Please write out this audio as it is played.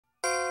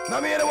Now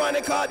me the one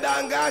they call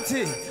Dan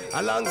Gotti,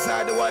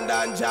 alongside the one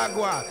Dan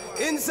Jagwarr.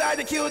 Inside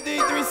the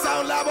QD3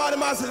 sound lab, all the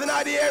masters in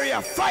all the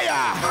area.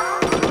 Fire!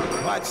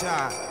 Watch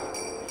out.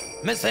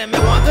 Me say me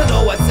want to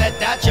know what set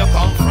that you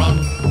come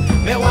from.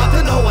 Me want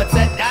to know what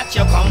set that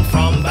you come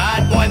from.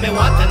 Bad boy, me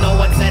want to know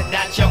what set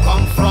that you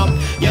come from.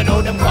 You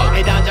know them call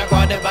me Dan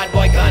Jagwarr, the bad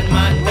boy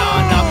gunman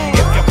Don.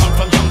 If you come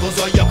from jungles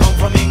or you come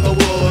from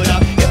Inglewood,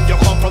 if you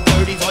come from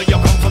 30s or you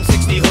come from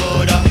 60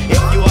 hood,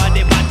 if you are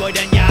the bad boy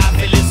then you have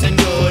to listen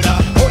good.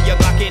 Hold your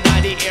back in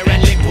the air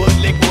and lick wood,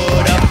 lick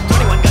wood.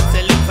 21 guns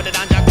to live for the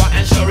Dan Jagwarr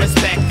and show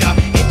respect.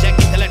 Inject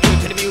intellectual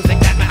to the music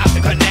that me have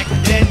to connect.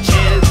 Then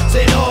chill,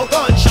 say no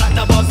gunshot,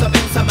 no bust up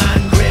in some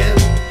man grill.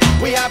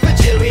 We have to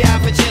chill, we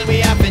have to chill, we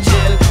have to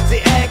chill.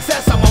 The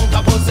excess amount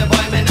of pussy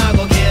boy me nah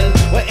go kill.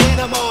 We're in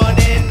the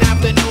morning,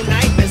 afternoon,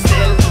 night me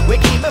still. We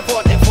keep me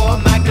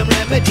 44 Magnum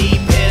remedy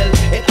pill.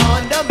 It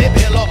under me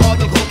pillow or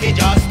the cookie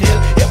jar still.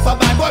 If a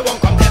bad boy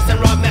won't come test and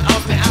rob me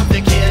out, me have to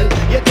kill.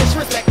 You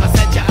disrespect my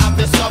set, you have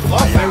to suffer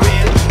for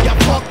real. You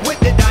fuck with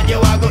the Dan,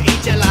 you are go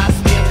eat your last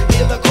meal.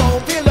 Feel the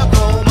chrome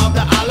of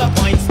the hollow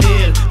point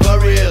steel. For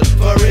real,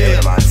 for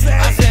real.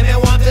 I say me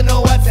want to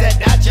know what set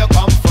that you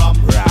come from.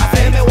 I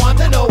say me want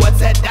to know what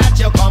set that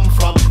you come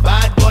from.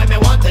 Bad boy, me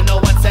want to know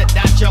what set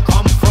that you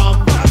come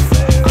from.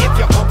 If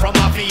you come from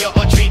Mafia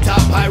or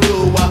Treetop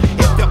Pyro,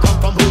 if you come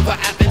from Hoover,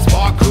 Athens,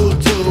 Park Crew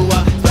too.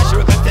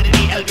 Special request to the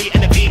DLB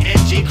and the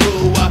PNG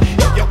crew.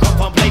 If you come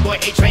from Playboy,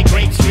 H-Ray,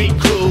 Grape Street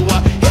crew.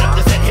 Hit up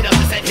the set, hit up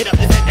the set, hit up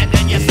the set, and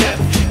then you step.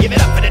 Give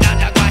it up for the Dan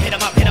Jagwarr, hit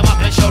him up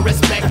and show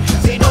respect.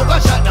 See no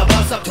gunshot, no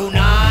bust up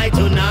tonight,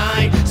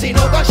 tonight. See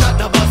no gunshot,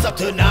 no bust up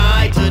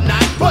tonight,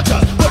 tonight. But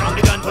just put on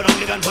the gun, put on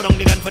the gun, put on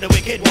the gun for the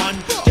wicked one.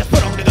 Just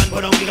put on the gun,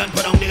 put on the gun,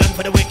 put on the gun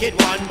for the wicked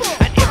one.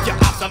 And if you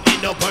have some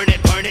Indo, burn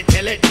it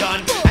till it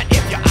done. And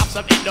if you have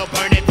some Indo,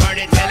 burn it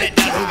till it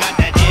done. Who got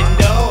that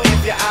Indo?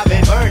 If you have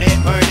it, burn it,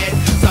 burn it.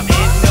 Some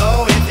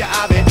Indo, if you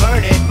have it,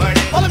 burn it, burn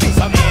it. Follow me.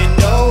 Some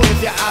Indo,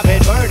 if you have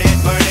it, burn it,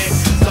 burn it.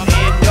 Some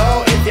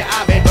Indo, if you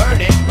have it, burn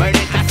it, burn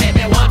it. I say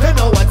me want to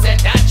know what set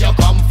that you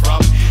come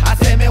from. I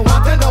say me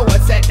want to know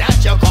what set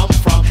that you come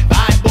from.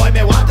 Bad boy,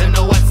 me want to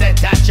know what set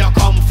that you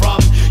come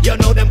from. You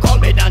know them call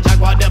me Dan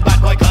Jagwarr, the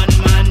bad boy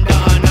gunman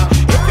Don.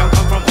 If you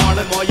come from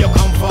Harlem or you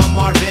come from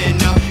Marvin,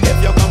 if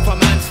you come from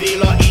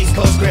Mansfield or East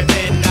Coast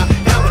Griffin,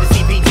 down with the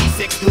CPT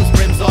 6 dudes,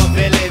 brims or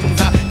villains,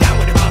 down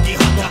with the bounty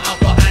hunter,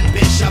 Alpha and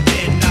Bishop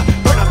in.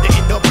 Burn up the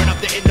Indo,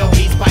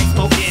 peace by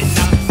smoking.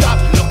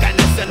 Stop, look and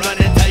listen, run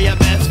and tell your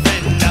best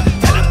friend.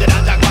 Tell them the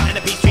Dan Jagwarr and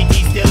the peace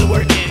treaty still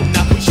working.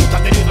 Shoot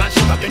up the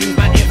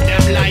newsman if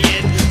them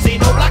lying. See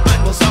no black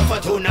man will suffer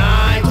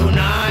tonight,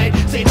 tonight.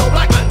 See no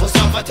black man will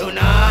suffer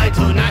tonight,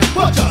 tonight.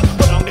 But just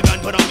put on the gun,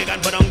 put on the gun,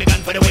 put on the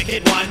gun for the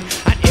wicked one.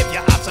 And if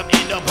you have some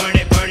Indo, burn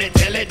it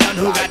till it done.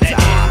 Who got that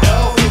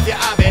Indo? If you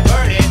have it,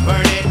 burn it,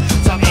 burn it.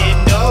 Some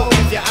Indo,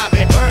 if you have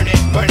it, burn it,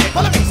 burn it.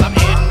 Follow me. Some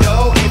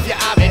Indo, if you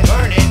have it,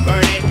 burn it,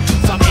 burn it.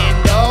 Some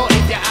Indo,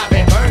 if you have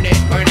it, burn it,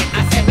 burn it.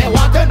 I say me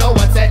want to know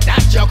what set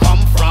that you come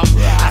from.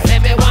 I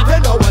say me want to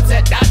know what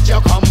set that you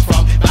come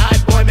from.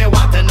 Bad boy, me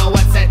want to know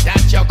what set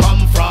that you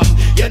come from.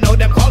 You know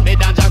them call me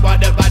Dan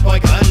Jagwarr, the bad boy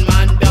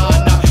gunman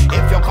Don.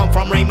 If you come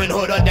from Raymond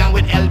Hood or down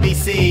with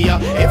LBC,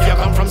 if you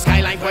come from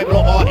Skyline,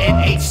 Pueblo or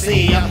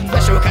NHC,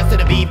 special request to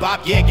the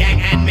Bebop, yeah,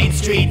 gang and Main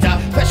Street.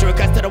 Special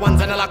request to the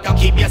ones on the lockdown,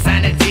 keep your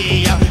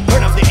sanity.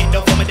 Burn off the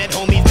Indo for my dead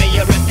homies, may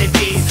you rest in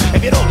peace.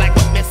 If you don't like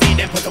what me see,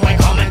 then put away,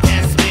 come and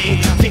test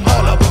me. See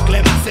all of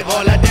Brooklyn massive,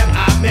 all of them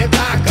have me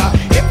back.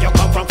 If you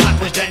come from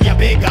Flatbush, then you're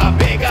bigger,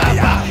 bigger.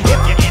 If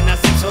you're in a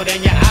six, so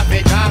then you have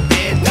it, drop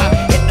it.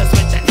 Hit the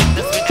switch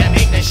and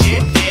make the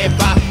shit dip.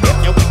 If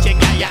you're with your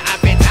guy, you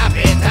have it, tap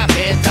it, tap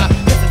it.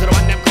 Listen to the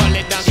one them call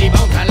it down, she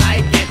bound to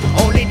like it.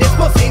 Only this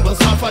pussy will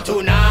suffer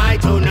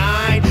tonight,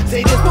 tonight.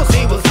 See this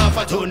pussy will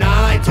suffer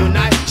tonight,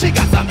 tonight. She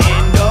got some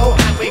Indo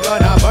and we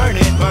gonna burn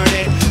it, burn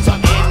it.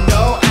 Some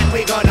Indo and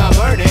we gonna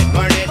burn it,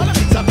 burn it.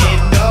 Some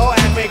Indo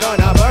and we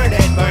gonna burn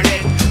it, burn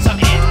it. Some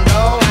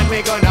Indo and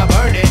we gonna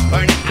burn it,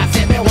 burn it. I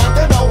say me want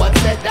to know what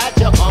set that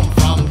you come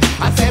from.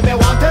 I say me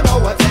want to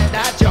know what set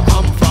that you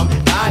come from.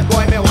 Bad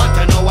boy, me want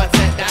to know what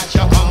set that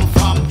you come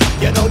from.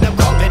 You know them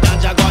call me Dan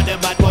Jagwarr, the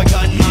bad boy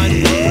gunman.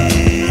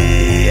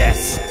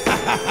 Yes.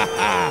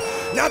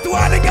 Now to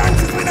all the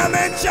gangsters we not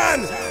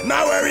mention,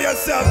 now worry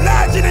yourself.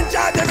 Large in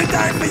charge every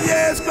time for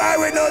years, cry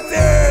with no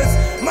tears.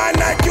 Man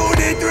like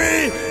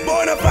QD3,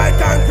 bona fide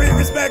concrete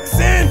respect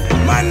sin.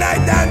 Man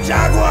like Dan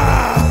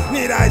Jagwarr,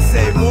 need I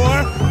say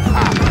more?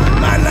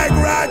 Man like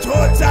Raj,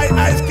 hold tight,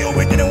 Ice Cube,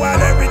 wicked and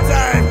wild every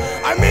time.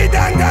 I meet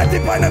Dan Gotti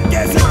on them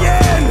guess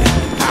again.